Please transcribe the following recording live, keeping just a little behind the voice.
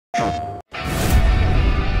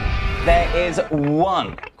There is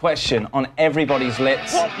one question on everybody's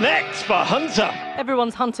lips. What next for Hunter?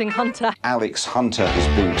 Everyone's hunting Hunter. Alex Hunter is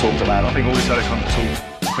being talked about. I think all this Alex Hunter talk,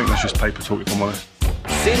 I think that's just paper talk, if I'm honest.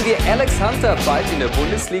 Sehen wir Alex Hunter bald in der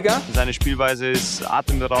Bundesliga? Seine Spielweise ist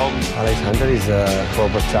atemberaubend. Alex Hunter is a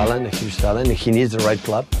proper talent, a huge talent. He needs the right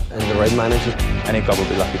club and the right manager. Any club will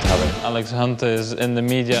be lucky to have him. Alex Hunter is in the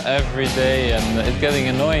media every day and it's getting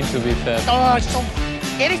annoying, to be fair. Oh, it's so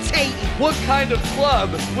irritating. What kind of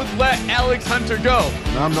club would let Alex Hunter go?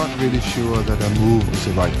 And I'm not really sure that a move is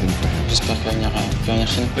the right thing for him.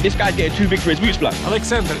 But this guy's getting too big for his boots, blood.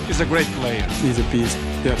 Alexander is a great player. He's a beast.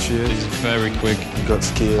 Yeah, she is. He's very quick. He got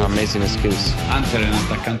skills. Amazing skills. Hunter è un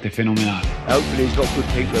attaccante fenomenale. Hopefully he's got good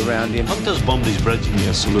people around him. Hunter's bombed his bridge. He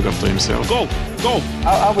has to look after himself. Go, go.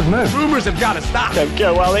 I would move. Rumours have got to stop. Don't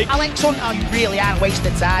go, Alex. Alex Hunter, you really are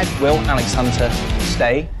wasting time. Will Alex Hunter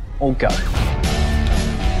stay or go?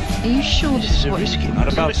 Are you sure this is what risky? Not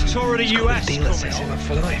about this tour of the US. What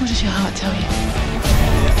does your heart tell you?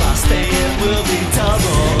 If I stay, it will be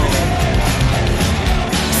double.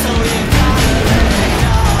 So you gotta let me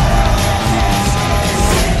know.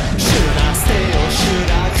 Should I stay or should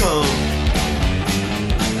I go?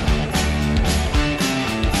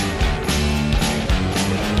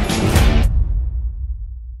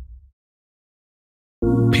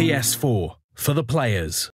 PS4 for the players.